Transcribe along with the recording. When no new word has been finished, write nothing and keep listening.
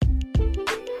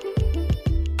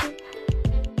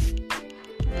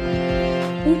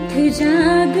उठ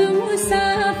जाग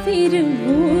मुसाफिर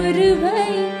भोर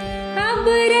भई, अब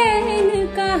रैन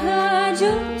कहा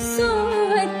जो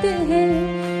सोवत है,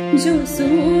 जो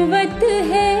सोवत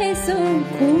है सो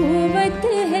खोवत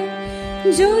है,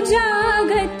 जो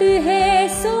जागत है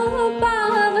सो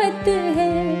पावत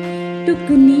है।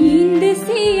 टुक नींद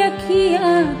से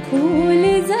अखियाँ खोल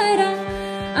जरा,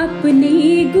 अपने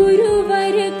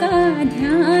गुरुवर का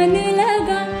ध्यान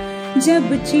लगा। जब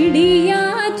चिड़िया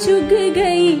चुग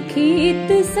गई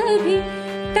खेत सभी,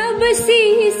 तब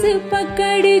शीस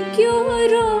पकड़ क्यों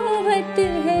रोवत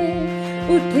है।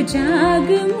 उठ जाग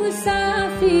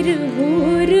मुसाफिर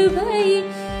भोर भई,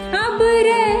 अब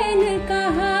रैन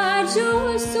कहा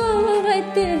जो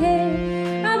सोवत है,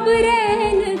 अब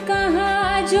रैन कहा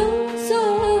जो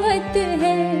सोवत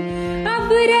है, अब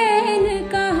रैन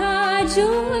कहा जो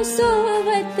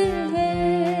सोवत है।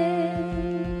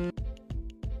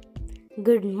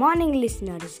 Good morning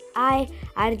listeners, I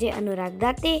RJ Anurag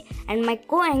Date and my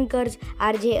co-anchors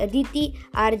RJ Aditi,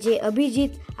 RJ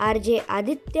Abhijit, RJ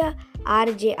Aditya,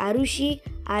 RJ Arushi,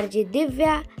 RJ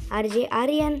Divya, RJ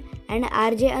Aryan and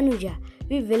RJ Anuja.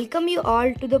 We welcome you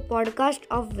all to the podcast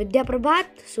of Vidya Prabhat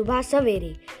Subha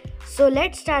Savere. So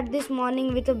let's start this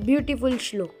morning with a beautiful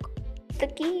shlok.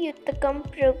 युतकं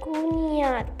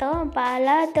प्रगुह्यात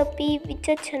बालादपि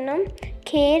विचक्षणं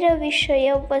खेर विषय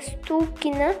वस्तु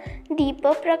किन दीप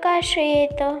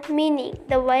प्रकाशयेत. Meaning,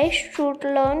 the wise should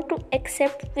learn to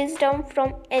accept wisdom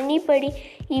from anybody,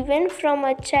 even from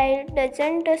a child.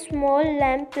 Doesn't a small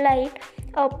lamp light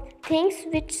up things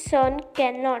which sun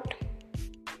cannot?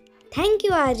 Thank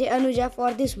you RJ Anuja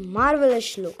for this marvelous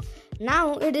shlok. Now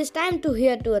it is time to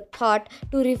hear to a thought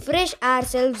to refresh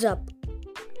ourselves up.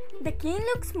 The key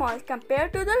looks small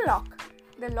compared to the lock.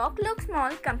 The lock looks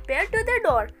small compared to the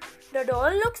door. The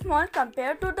door looks small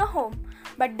compared to the home.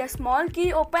 But the small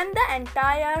key opens the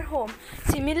entire home.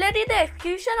 Similarly, the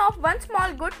execution of one small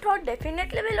good thought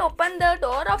definitely will open the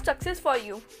door of success for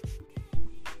you.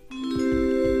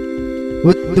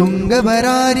 उत्तुंग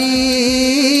भरारी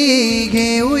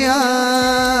घेऊया,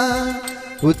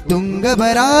 उत्तुंग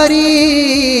भरारी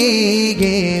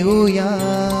घेऊया,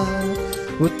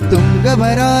 उत्तुंग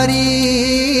भरारी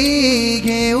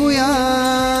घेऊया.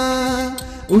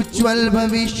 उज्ज्वल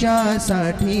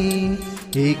भविष्यासाठी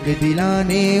एक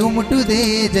दिलाने उमटू दे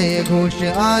जय घोष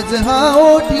आज हा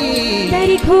ओठी.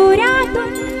 तरी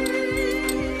खोऱ्यातून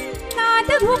नाद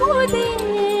घुमू दे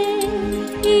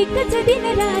एकच दिन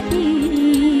राती.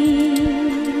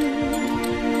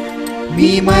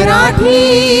 मी मराठी,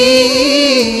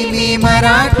 मी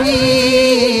मराठी,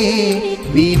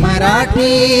 मी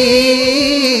मराठी,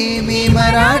 मी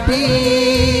मराठी,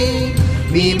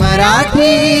 मी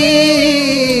मराठी,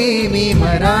 मी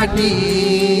मराठी,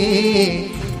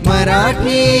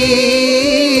 मराठी,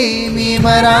 मी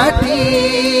Marathi.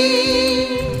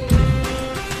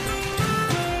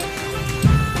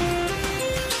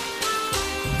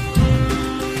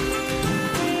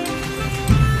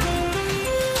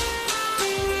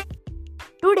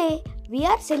 Today we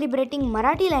are celebrating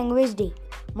Marathi Language Day.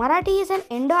 Marathi is an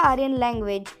Indo-Aryan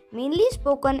language mainly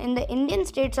spoken in the Indian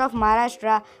states of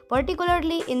Maharashtra,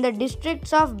 particularly in the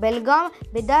districts of Belgaum,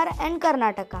 Bidar and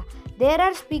Karnataka. There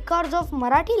are speakers of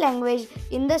Marathi language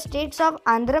in the states of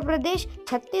Andhra Pradesh,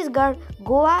 Chhattisgarh,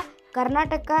 Goa,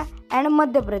 Karnataka and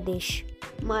Madhya Pradesh.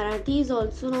 Marathi is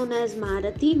also known as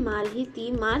Marathi,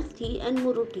 Malhiti, Marthi and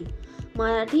Muruti.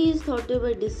 Marathi is thought to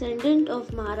be a descendant of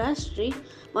Maharashtrian,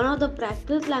 one of the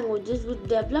Prakrit languages which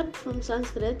developed from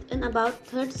Sanskrit in about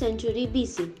 3rd century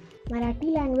BC.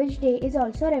 Marathi Language Day is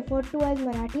also referred to as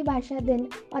Marathi Bhasha Din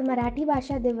or Marathi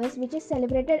Bhasha Divas, which is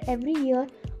celebrated every year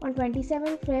on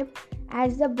 27 Feb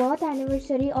as the birth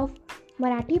anniversary of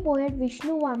Marathi poet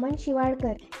Vishnu Vaman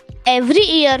Shivadkar. Every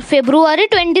year, February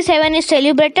 27 is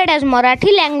celebrated as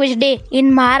Marathi Language Day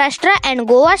in Maharashtra and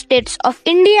Goa states of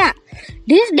India.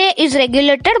 This day is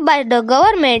regulated by the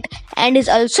government and is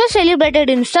also celebrated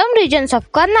in some regions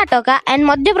of Karnataka and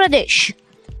Madhya Pradesh.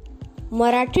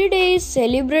 Marathi Day is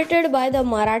celebrated by the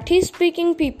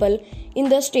Marathi-speaking people in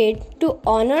the state to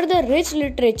honor the rich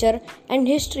literature and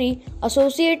history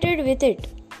associated with it.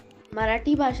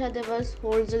 Marathi Bhasha Divas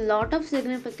holds a lot of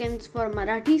significance for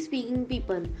Marathi-speaking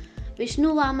people.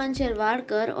 Vishnu Vaman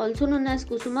Shirvadkar, also known as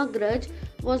Kusumagraj,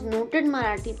 was noted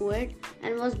Marathi poet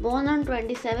and was born on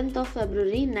 27th of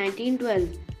February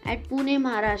 1912 at Pune,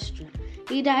 Maharashtra.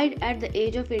 He died at the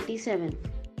age of 87.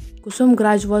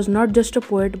 Kusumagraj was not just a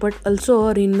poet but also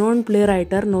a renowned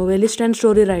playwright, novelist and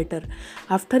story writer.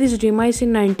 After his demise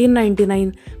in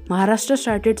 1999, Maharashtra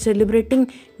started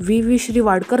celebrating V.V.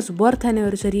 Shirvadkar's birth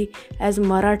anniversary as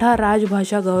Maratha Raj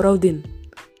Bhasha Gaurav Din.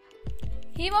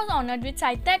 He was honored with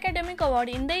Sahitya Academic Award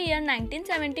in the year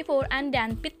 1974 and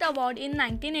Dhyanpith Award in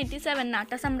 1987.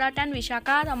 Natasamrat and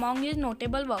Vishakha are among his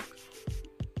notable works.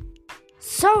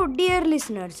 So, dear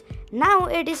listeners, now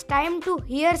it is time to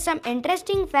hear some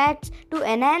interesting facts to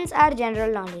enhance our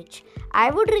general knowledge. I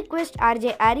would request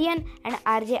RJ Aryan and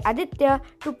RJ Aditya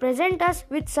to present us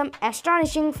with some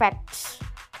astonishing facts.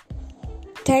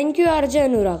 Thank you, RJ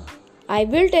Anurag. I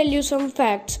will tell you some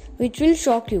facts which will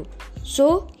shock you.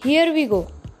 So, here we go.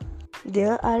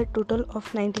 There are a total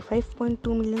of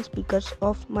 95.2 million speakers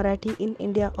of Marathi in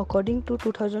India according to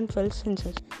 2012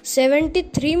 census.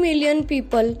 73 million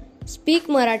people speak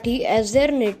Marathi as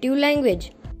their native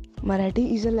language.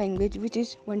 Marathi is a language which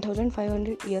is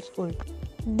 1500 years old.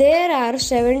 There are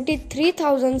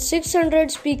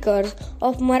 73,600 speakers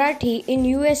of Marathi in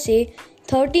USA,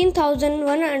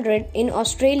 13,100 in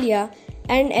Australia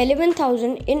and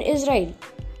 11,000 in Israel.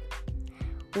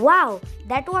 Wow,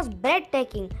 that was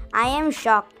breathtaking. I am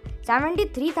shocked.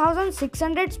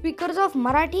 73,600 speakers of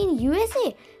Marathi in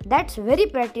USA. That's very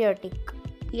patriotic.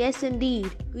 Yes, indeed.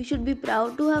 We should be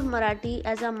proud to have Marathi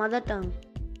as our mother tongue.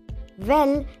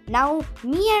 Well, now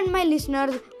me and my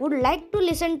listeners would like to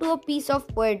listen to a piece of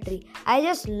poetry. I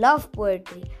just love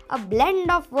poetry. A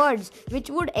blend of words which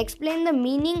would explain the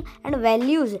meaning and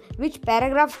values which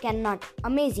paragraphs cannot.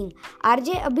 Amazing.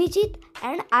 RJ Abhijit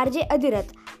and RJ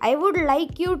Adirath, I would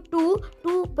like you to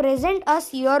present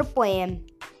us your poem.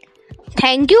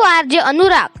 Thank you, RJ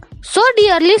Anurag. So,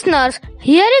 dear listeners,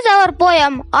 here is our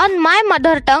poem on my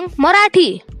mother tongue,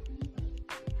 Marathi.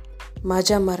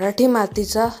 माझ्या मराठी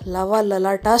मातीचा लावा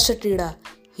ललाटास टिळा,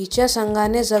 हिच्या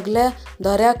संगाने जगल्या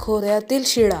दऱ्या खोऱ्यातील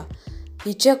शिळा,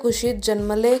 हिच्या कुशीत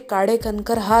जन्मले काळे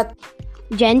कणकर हात.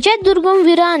 ज्यांच्या दुर्गम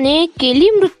वीराने केली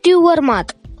मृत्यूवर मात,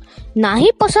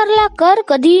 नाही पसरला कर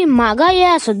कधी मागा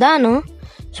या सदान,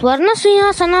 स्वर्ण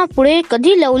सिंहासना पुढे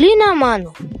कधी लवली ना मान.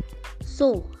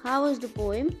 So, how was the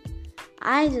poem?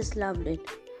 I just loved it.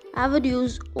 I would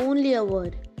use only a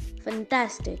word.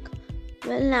 Fantastic.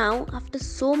 Well, now, after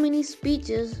so many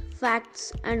speeches,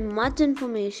 facts and much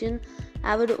information,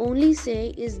 I would only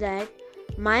say is that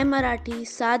My Marathi,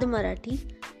 Sad Marathi,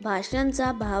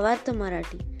 भाषांचा भावार्थ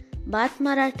मराठी, बात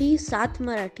मराठी, साथ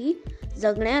मराठी,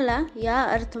 जगण्याला या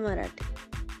अर्थ Marathi.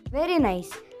 Very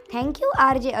nice. Thank you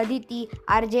RJ Aditi,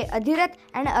 RJ Adirath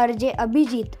and RJ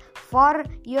Abhijit for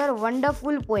your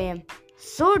wonderful poem.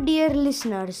 So dear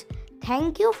listeners,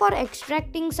 thank you for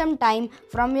extracting some time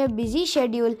from your busy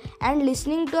schedule and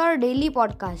listening to our daily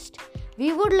podcast.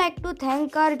 We would like to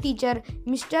thank our teacher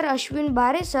Mr. Ashwin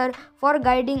Bare sir for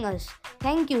guiding us.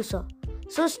 Thank you sir.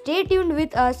 So stay tuned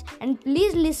with us and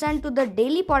please listen to the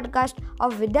daily podcast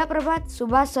of Vidya Prabhat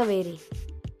Subha Saveri.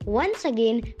 Once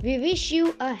again, we wish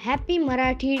you a happy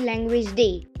Marathi Language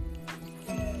Day.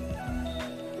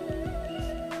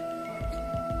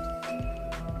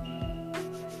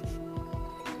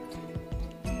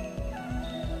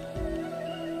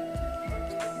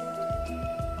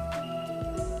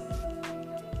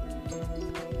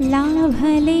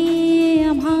 लाभले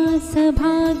आम्हास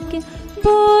भाग्य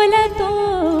बोलतो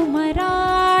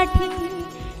मराठी,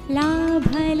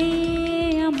 लाभले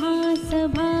आम्हास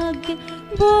भाग्य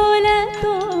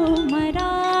बोलतो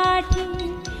मराठी,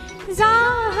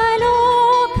 जाहलो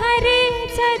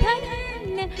खरेच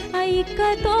धन्य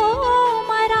ऐकतो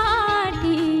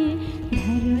मराठी,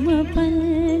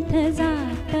 धर्मपंथ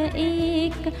जात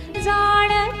एक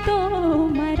जाणतो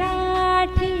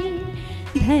मराठी,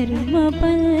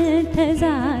 धर्मपंथ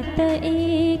जात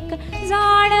एक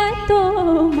जाणतो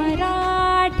मराठी.